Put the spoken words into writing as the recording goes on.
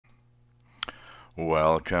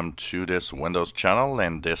Welcome to this Windows channel,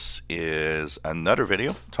 and this is another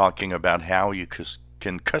video talking about how you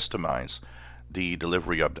can customize the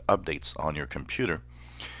delivery of updates on your computer.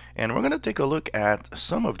 And we're going to take a look at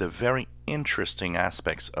some of the very interesting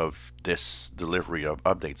aspects of this delivery of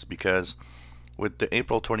updates, because with the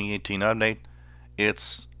April 2018 update,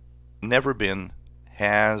 it's never been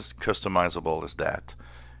as customizable as that.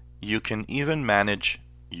 You can even manage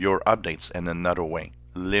your updates in another way.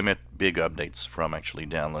 Limit big updates from actually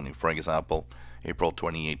downloading. For example, April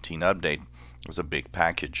 2018 update was a big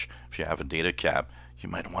package. If you have a data cap, you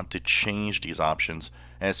might want to change these options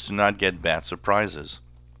as to not get bad surprises.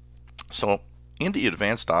 So in the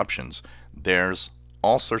advanced options, there's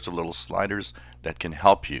all sorts of little sliders that can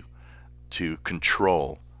help you to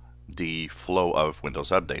control the flow of Windows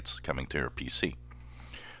updates coming to your PC.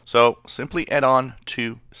 So simply add on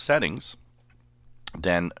to settings,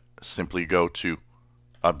 then simply go to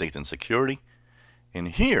Update and Security. In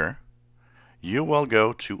here, you will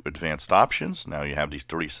go to Advanced Options. Now you have these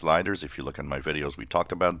three sliders. If you look at my videos, we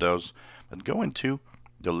talked about those. But go into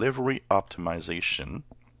Delivery Optimization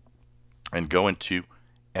and go into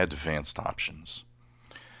Advanced Options.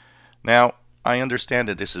 Now, I understand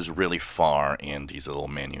that this is really far in these little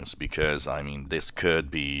menus because, I mean, this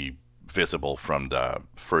could be visible from the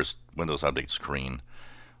first Windows Update screen.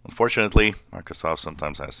 Unfortunately, Microsoft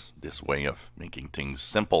sometimes has this way of making things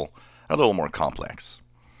simple, a little more complex.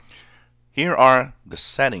 Here are the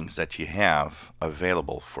settings that you have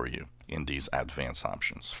available for you in these advanced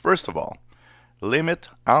options. First of all, limit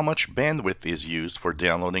how much bandwidth is used for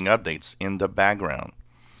downloading updates in the background.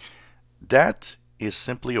 That is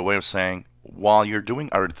simply a way of saying, while you're doing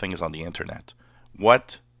other things on the internet,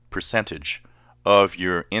 what percentage of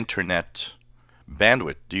your internet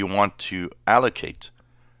bandwidth do you want to allocate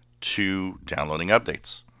to downloading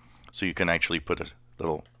updates? So you can actually put a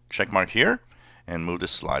little check mark here and move the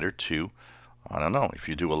slider to, I don't know, if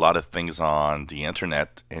you do a lot of things on the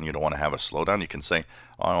internet and you don't want to have a slowdown, you can say,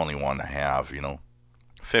 I only want to have,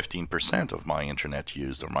 15% of my internet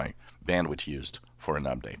used or my bandwidth used for an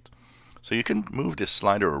update. So you can move this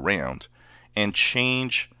slider around and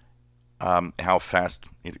change how fast,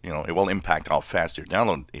 it will impact how fast your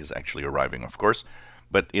download is actually arriving, of course,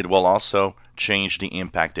 but it will also change the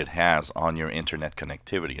impact it has on your internet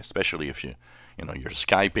connectivity, especially if you're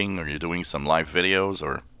Skyping or you're doing some live videos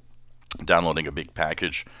or downloading a big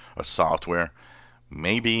package of software.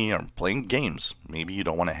 Maybe you're playing games. Maybe you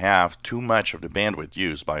don't want to have too much of the bandwidth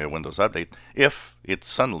used by a Windows update if it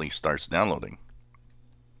suddenly starts downloading.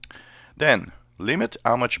 Then limit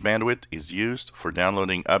how much bandwidth is used for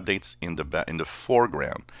downloading updates in the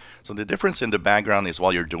foreground. So the difference in the background is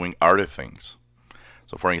while you're doing other things.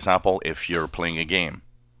 So for example, if you're playing a game,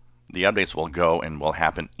 the updates will go and will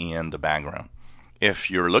happen in the background.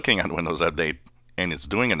 If you're looking at Windows Update and it's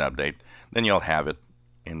doing an update, then you'll have it,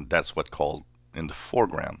 and that's what's called in the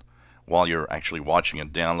foreground, while you're actually watching a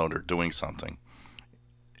download or doing something.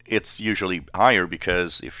 It's usually higher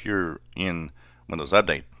because if you're in Windows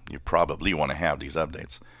Update, you probably want to have these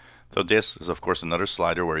updates. So this is of course another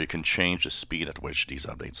slider where you can change the speed at which these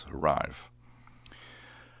updates arrive.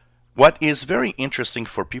 What is very interesting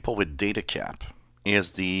for people with data cap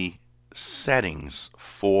is the settings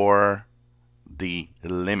for the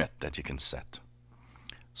limit that you can set.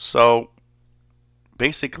 So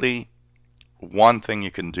basically, one thing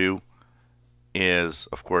you can do is,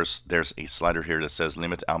 of course, there's a slider here that says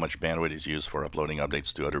limit how much bandwidth is used for uploading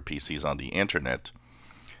updates to other PCs on the internet.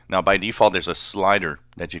 Now by default there's a slider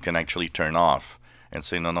that you can actually turn off and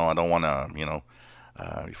say no, I don't want to,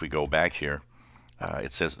 if we go back here,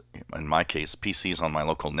 it says, in my case, PCs on my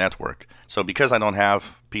local network. So because I don't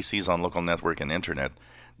have PCs on local network and internet,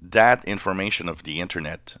 that information of the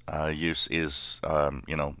internet use is,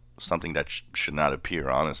 something that should not appear,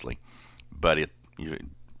 honestly. But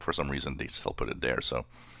for some reason, they still put it there. So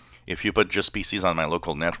if you put just PCs on my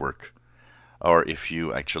local network, or if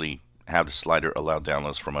you actually have the slider allow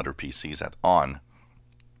downloads from other PCs at on,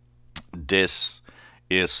 this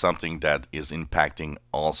is something that is impacting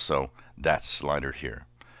also that slider here.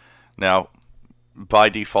 Now, by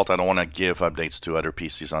default, I don't want to give updates to other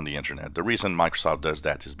PCs on the internet. The reason Microsoft does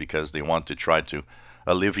that is because they want to try to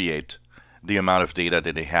alleviate the amount of data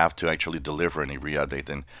that they have to actually deliver any re-update,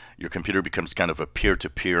 and your computer becomes kind of a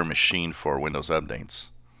peer-to-peer machine for Windows updates.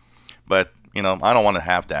 But, I don't want to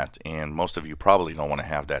have that, and most of you probably don't want to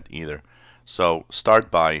have that either. So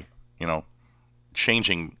start by,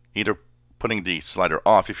 changing, either putting the slider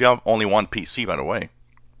off. If you have only one PC, by the way,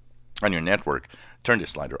 on your network, turn the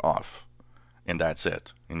slider off, and that's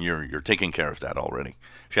it, and you're taking care of that already.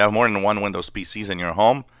 If you have more than one Windows PCs in your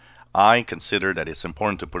home, I consider that it's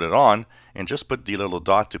important to put it on and just put the little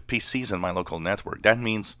dot to PCs in my local network. That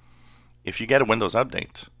means if you get a Windows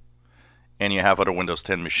update and you have other Windows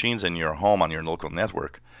 10 machines in your home on your local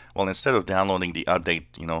network, well, instead of downloading the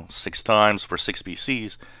update, 6 times for 6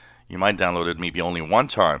 PCs, you might download it maybe only 1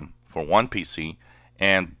 time for 1 PC,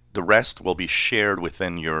 and the rest will be shared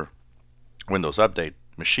within your Windows Update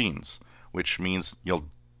machines, which means you'll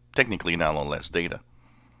technically download less data.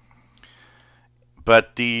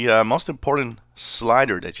 But the most important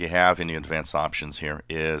slider that you have in the advanced options here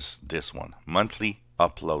is this one, monthly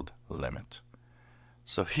upload limit.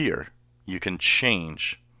 So here you can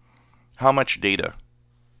change how much data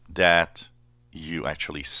that you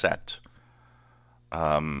actually set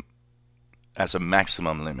as a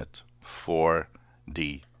maximum limit for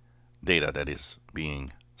the data that is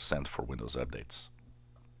being sent for Windows updates.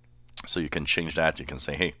 So you can change that. You can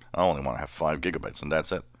say, hey, I only want to have 5 gigabytes and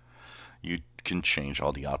that's it. You can change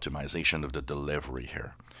all the optimization of the delivery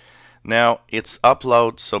here. Now it's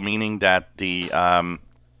upload, so meaning that the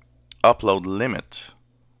upload limit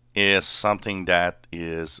is something that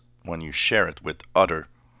is when you share it with other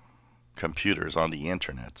computers on the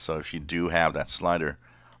internet. So if you do have that slider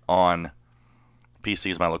on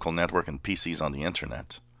PCs, my local network, and PCs on the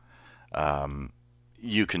internet,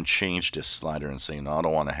 you can change this slider and say, no, I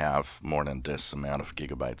don't want to have more than this amount of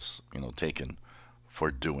gigabytes, taken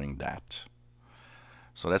for doing that.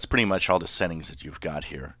 So that's pretty much all the settings that you've got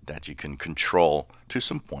here that you can control to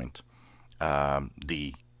some point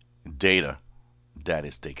the data that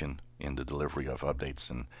is taken in the delivery of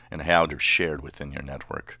updates and how they're shared within your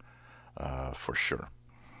network for sure.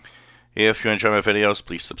 If you enjoy my videos,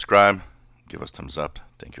 please subscribe, give us thumbs up.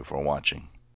 Thank you for watching.